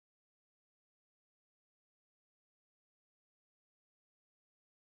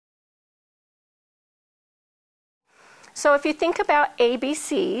So if you think about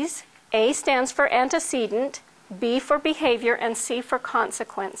ABCs, A stands for antecedent, B for behavior, and C for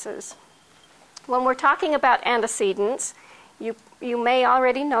consequences. When we're talking about antecedents, you may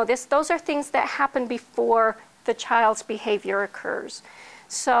already know this, those are things that happen before the child's behavior occurs.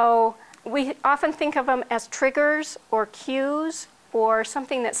 So we often think of them as triggers or cues or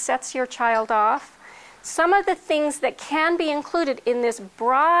something that sets your child off. Some of the things that can be included in this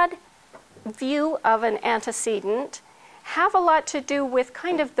broad view of an antecedent have a lot to do with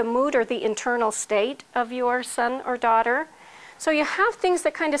kind of the mood or the internal state of your son or daughter. So you have things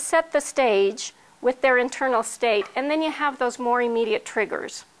that kind of set the stage with their internal state, and then you have those more immediate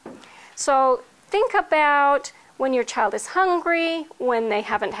triggers. So think about when your child is hungry, when they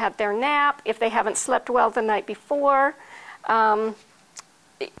haven't had their nap, if they haven't slept well the night before,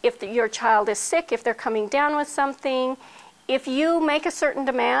 if your child is sick, if they're coming down with something. If you make a certain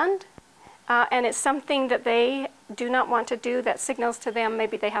demand and it's something that they do not want to do, that signals to them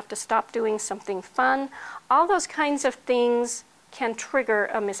maybe they have to stop doing something fun, all those kinds of things can trigger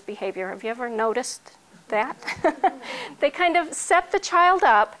a misbehavior. Have you ever noticed that? They kind of set the child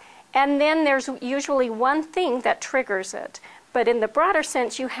up, and then there's usually one thing that triggers it. But in the broader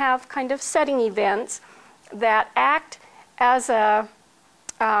sense, you have kind of setting events that act as a,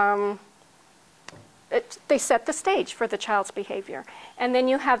 they set the stage for the child's behavior. And then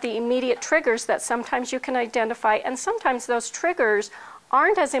you have the immediate triggers that sometimes you can identify, and sometimes those triggers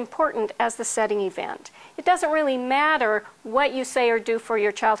aren't as important as the setting event. It doesn't really matter what you say or do for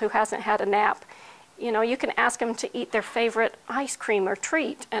your child who hasn't had a nap. You know, you can ask them to eat their favorite ice cream or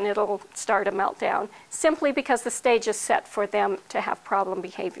treat, and it'll start a meltdown, simply because the stage is set for them to have problem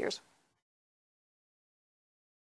behaviors.